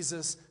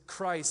Jesus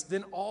Christ,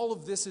 then all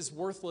of this is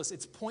worthless.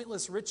 It's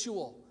pointless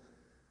ritual.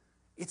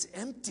 It's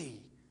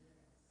empty.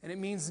 And it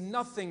means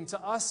nothing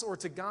to us or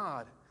to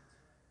God.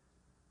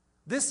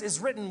 This is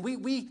written.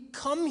 We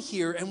come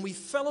here and we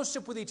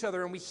fellowship with each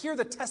other and we hear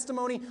the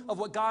testimony of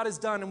what God has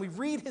done and we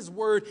read his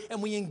word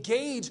and we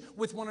engage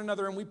with one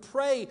another and we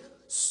pray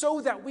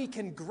so that we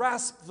can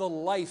grasp the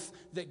life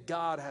that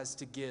God has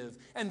to give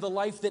and the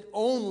life that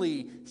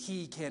only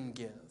he can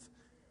give.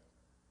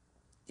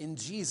 In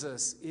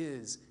Jesus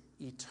is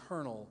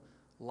eternal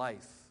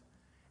life,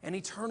 an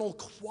eternal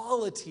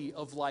quality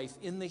of life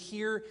in the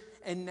here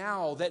and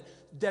now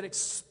that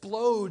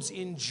explodes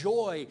in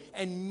joy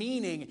and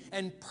meaning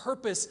and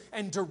purpose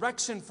and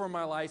direction for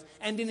my life,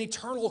 and an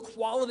eternal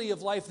quality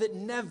of life that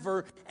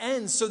never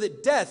ends, so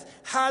that death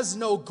has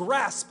no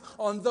grasp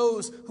on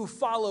those who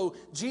follow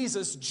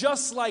Jesus.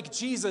 Just like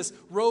Jesus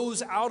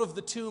rose out of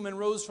the tomb and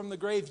rose from the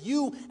grave,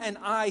 you and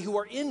I who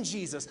are in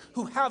Jesus,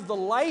 who have the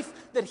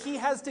life that he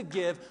has to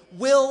give,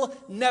 will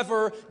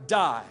never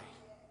die.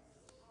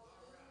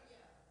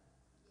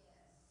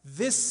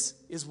 This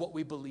is what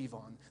we believe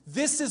on.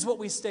 This is what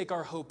we stake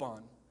our hope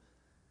on.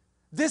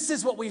 This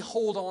is what we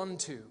hold on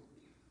to.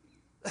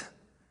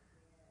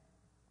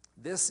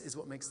 This is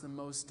what makes the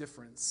most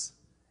difference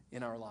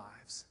in our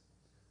lives.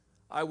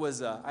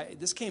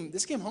 This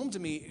came home to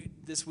me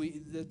this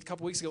week, a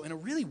couple weeks ago, in a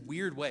really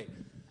weird way.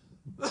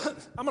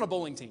 I'm on a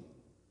bowling team.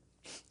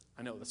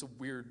 I know, that's a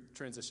weird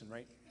transition,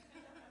 right?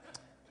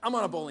 I'm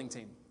on a bowling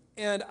team.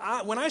 And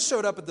when I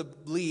showed up at the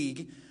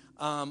league,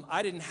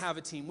 I didn't have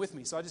a team with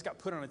me, so I just got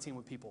put on a team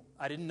with people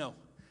I didn't know.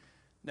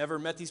 Never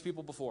met these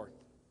people before.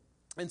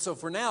 And so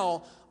for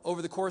now,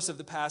 over the course of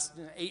the past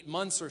 8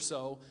 months or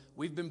so,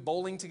 we've been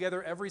bowling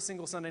together every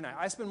single Sunday night.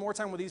 I spend more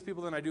time with these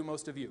people than I do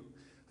most of you.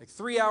 Like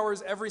 3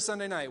 hours every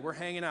Sunday night, we're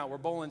hanging out, we're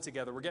bowling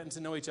together, we're getting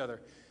to know each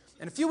other.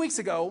 And a few weeks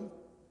ago,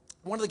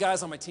 one of the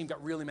guys on my team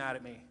got really mad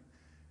at me.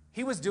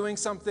 He was doing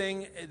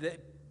something that,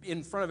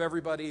 in front of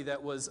everybody,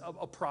 that was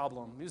a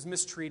problem. He was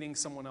mistreating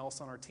someone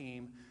else on our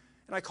team,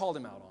 and I called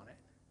him out on it.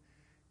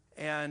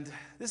 And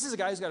this is a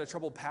guy who's got a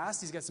troubled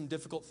past. He's got some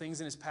difficult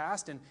things in his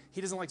past, and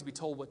he doesn't like to be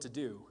told what to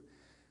do.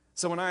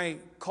 So when I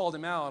called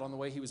him out on the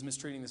way he was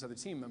mistreating this other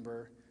team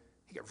member,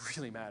 he got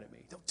really mad at me.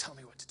 Don't tell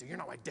me what to do. You're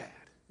not my dad.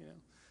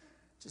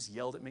 Just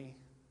yelled at me.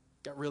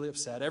 Got really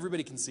upset.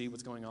 Everybody can see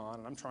what's going on,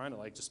 and I'm trying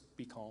to just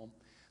be calm.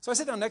 So I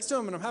sit down next to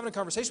him, and I'm having a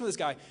conversation with this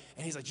guy,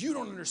 and he's like, you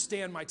don't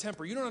understand my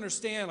temper. You don't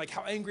understand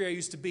how angry I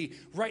used to be.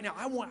 Right now,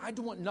 I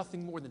want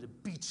nothing more than to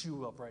beat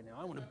you up right now.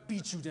 I want to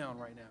beat you down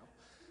right now.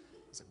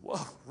 I was like,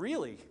 whoa,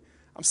 really?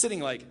 I'm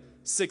sitting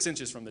 6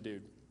 inches from the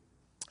dude.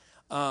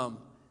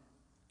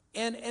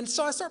 And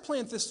so I start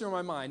playing this through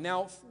my mind.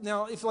 Now,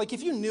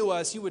 if you knew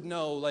us, you would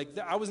know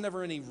I was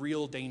never in any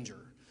real danger.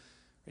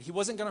 He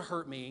wasn't going to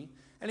hurt me,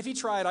 and if he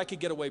tried, I could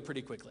get away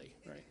pretty quickly,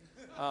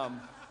 right?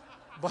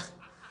 But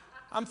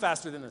I'm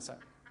faster than this.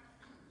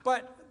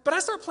 But I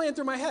start playing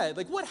through my head.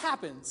 What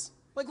happens?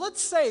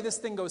 Let's say this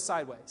thing goes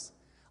sideways.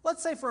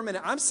 Let's say for a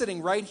minute I'm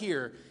sitting right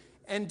here,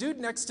 and dude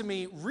next to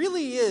me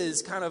really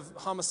is kind of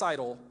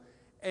homicidal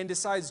and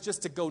decides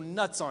just to go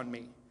nuts on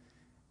me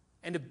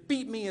and to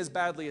beat me as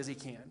badly as he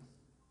can.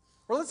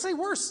 Or let's say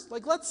worse.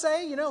 Let's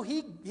say,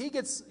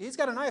 he's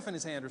got a knife in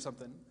his hand or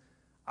something.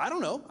 I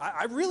don't know.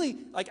 I really,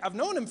 I've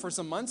known him for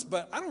some months,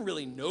 but I don't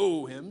really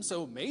know him,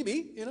 so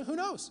maybe, who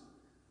knows?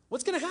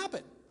 What's going to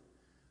happen?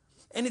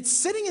 And it's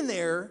sitting in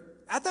there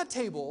at that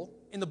table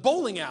in the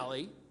bowling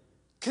alley,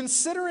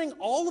 considering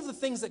all of the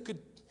things that could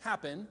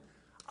happen.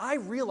 I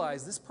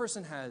realize this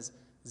person has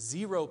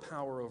zero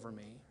power over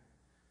me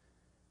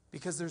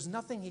because there's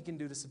nothing he can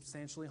do to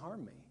substantially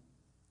harm me.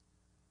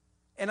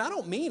 And I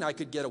don't mean I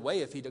could get away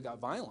if he got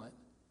violent.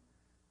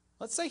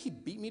 Let's say he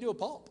beat me to a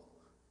pulp.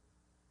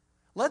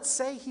 Let's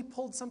say he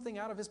pulled something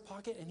out of his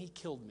pocket and he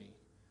killed me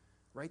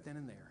right then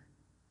and there.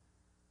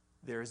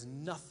 There is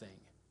nothing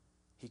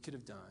he could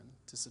have done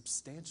to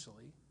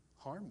substantially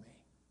harm me.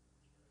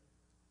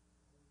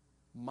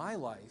 My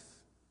life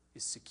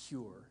is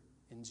secure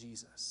in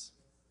Jesus.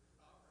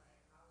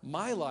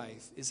 My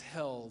life is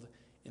held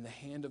in the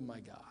hand of my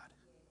God.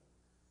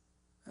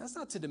 And that's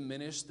not to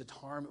diminish the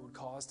harm it would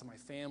cause to my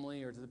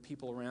family or to the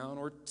people around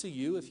or to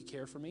you if you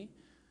care for me.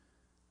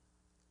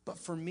 But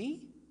for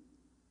me,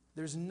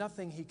 there's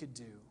nothing he could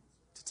do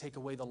to take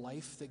away the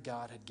life that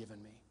God had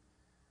given me.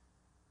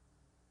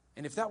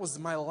 And if that was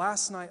my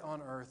last night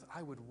on earth,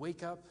 I would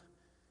wake up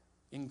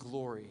in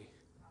glory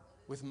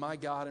with my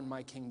God and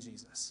my King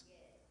Jesus.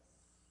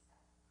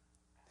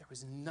 There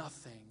was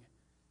nothing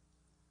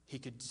he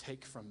could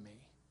take from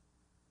me.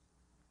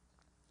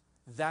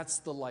 That's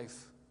the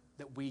life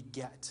that we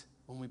get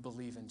when we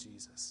believe in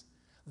Jesus.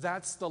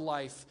 That's the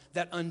life,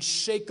 that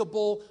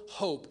unshakable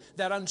hope,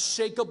 that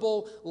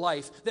unshakable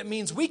life that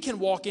means we can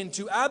walk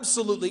into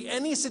absolutely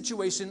any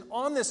situation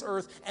on this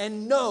earth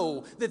and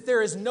know that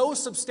there is no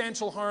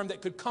substantial harm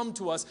that could come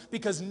to us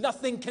because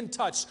nothing can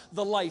touch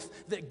the life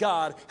that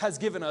God has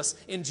given us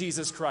in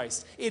Jesus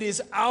Christ. It is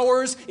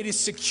ours, it is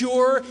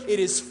secure, it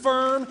is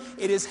firm,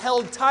 it is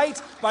held tight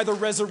by the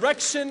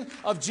resurrection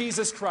of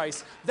Jesus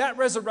Christ. That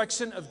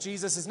resurrection of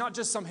Jesus is not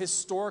just some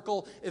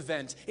historical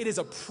event. It is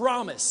a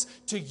promise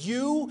to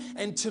you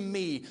and to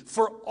me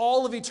for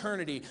all of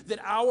eternity that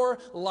our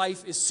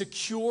life is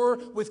secure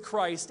with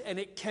Christ and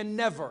it can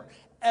never,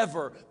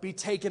 ever be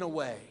taken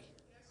away.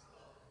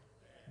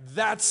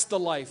 That's the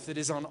life that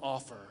is on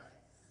offer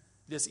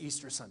this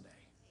Easter Sunday.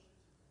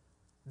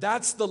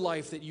 That's the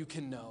life that you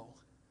can know.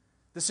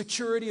 The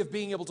security of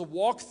being able to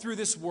walk through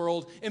this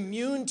world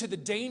immune to the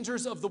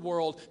dangers of the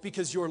world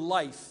because your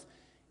life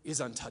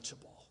is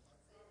untouchable.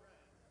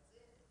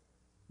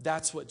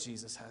 That's what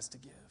Jesus has to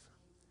give.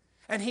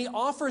 And he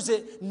offers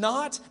it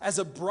not as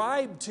a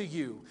bribe to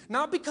you,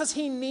 not because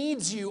he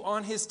needs you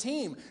on his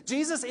team.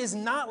 Jesus is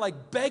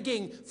not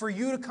begging for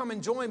you to come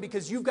and join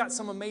because you've got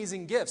some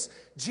amazing gifts.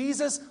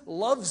 Jesus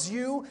loves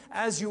you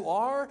as you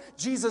are.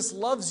 Jesus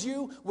loves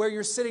you where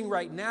you're sitting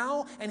right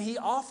now. And he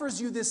offers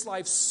you this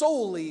life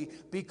solely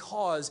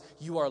because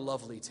you are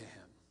lovely to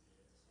him.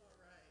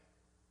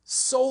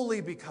 Solely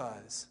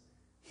because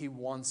he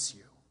wants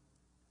you.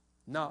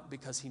 Not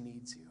because he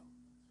needs you.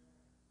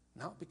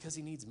 Not because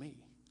he needs me.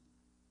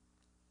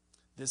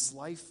 This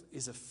life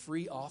is a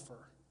free offer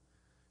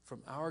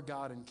from our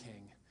God and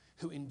King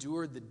who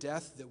endured the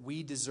death that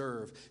we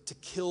deserve to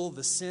kill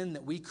the sin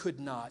that we could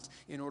not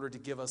in order to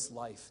give us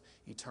life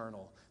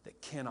eternal that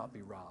cannot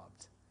be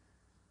robbed,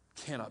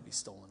 cannot be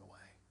stolen away.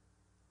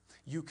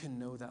 You can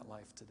know that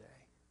life today.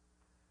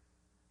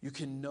 You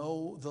can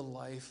know the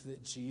life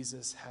that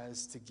Jesus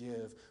has to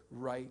give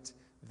right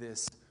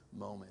this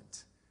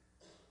moment.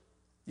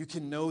 You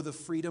can know the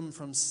freedom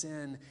from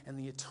sin and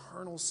the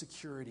eternal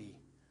security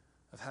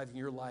of having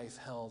your life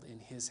held in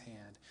his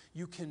hand.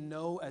 You can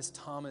know, as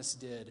Thomas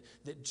did,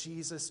 that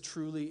Jesus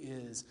truly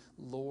is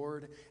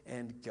Lord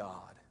and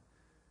God.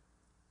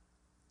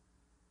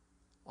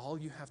 All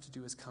you have to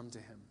do is come to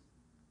him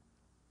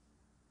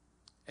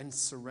and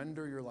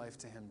surrender your life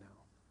to him now.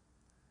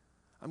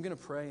 I'm going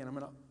to pray, and I'm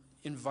going to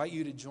invite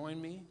you to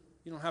join me.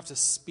 You don't have to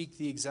speak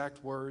the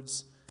exact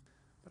words,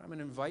 but I'm going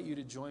to invite you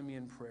to join me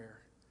in prayer,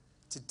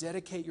 to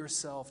dedicate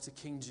yourself to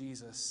King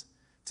Jesus,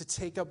 to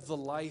take up the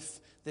life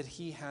that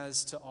he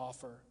has to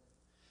offer.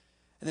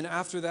 And then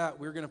after that,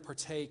 we're going to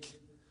partake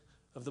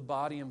of the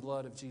body and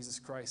blood of Jesus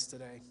Christ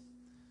today.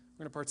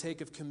 We're going to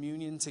partake of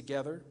communion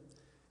together.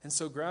 And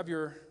so grab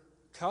your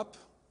cup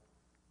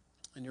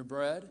and your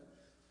bread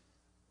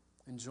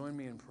and join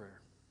me in prayer.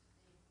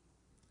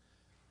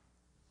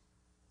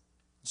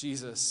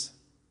 Jesus,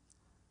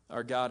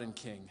 our God and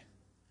King,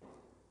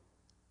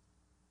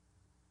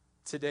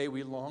 today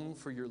we long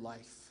for your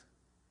life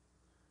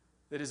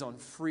that is on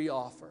free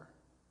offer.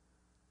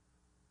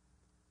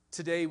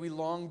 Today we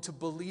long to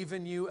believe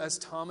in you as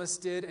Thomas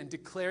did and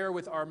declare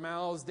with our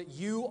mouths that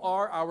you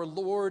are our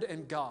Lord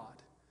and God.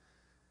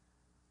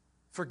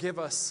 Forgive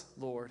us,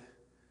 Lord,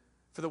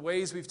 for the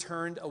ways we've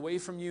turned away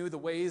from you, the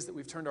ways that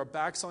we've turned our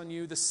backs on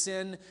you, the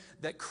sin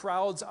that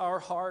crowds our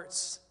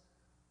hearts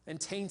and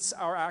taints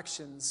our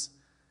actions.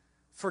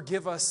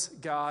 Forgive us,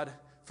 God,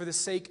 for the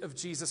sake of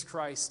Jesus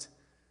Christ.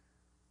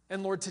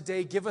 And Lord,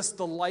 today give us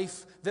the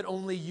life that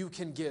only you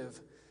can give.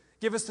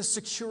 Give us the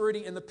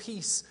security and the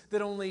peace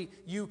that only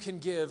you can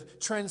give.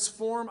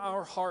 Transform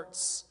our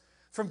hearts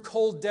from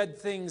cold, dead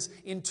things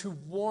into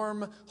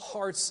warm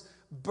hearts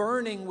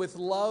burning with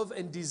love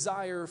and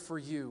desire for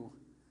you.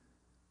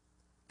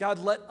 God,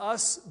 let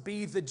us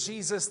be the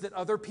Jesus that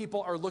other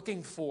people are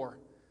looking for.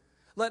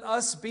 Let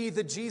us be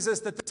the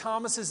Jesus that the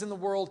Thomases in the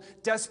world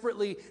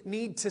desperately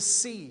need to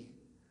see.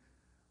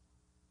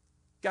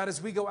 God,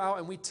 as we go out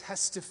and we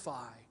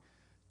testify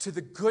to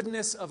the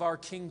goodness of our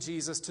King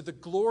Jesus, to the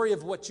glory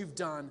of what you've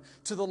done,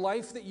 to the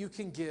life that you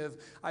can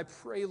give, I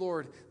pray,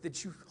 Lord,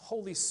 that you,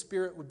 Holy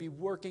Spirit, would be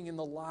working in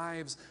the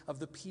lives of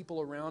the people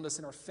around us,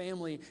 in our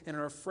family, and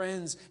in our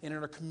friends, and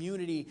in our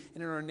community,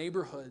 and in our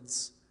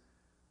neighborhoods,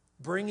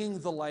 bringing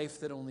the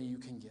life that only you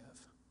can give.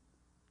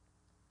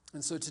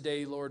 And so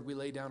today, Lord, we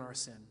lay down our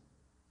sin.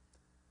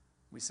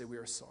 We say we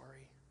are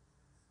sorry.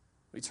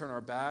 We turn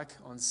our back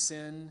on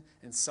sin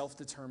and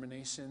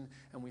self-determination,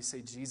 and we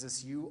say,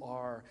 Jesus, you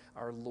are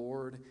our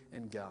Lord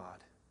and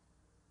God.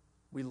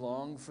 We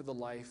long for the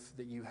life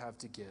that you have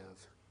to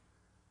give.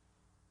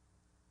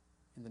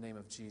 In the name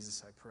of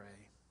Jesus, I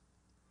pray.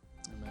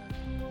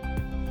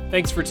 Amen.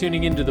 Thanks for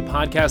tuning into the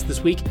podcast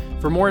this week.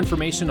 For more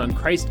information on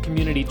Christ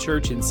Community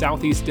Church in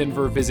Southeast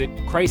Denver, visit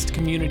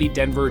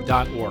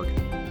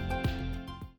christcommunitydenver.org.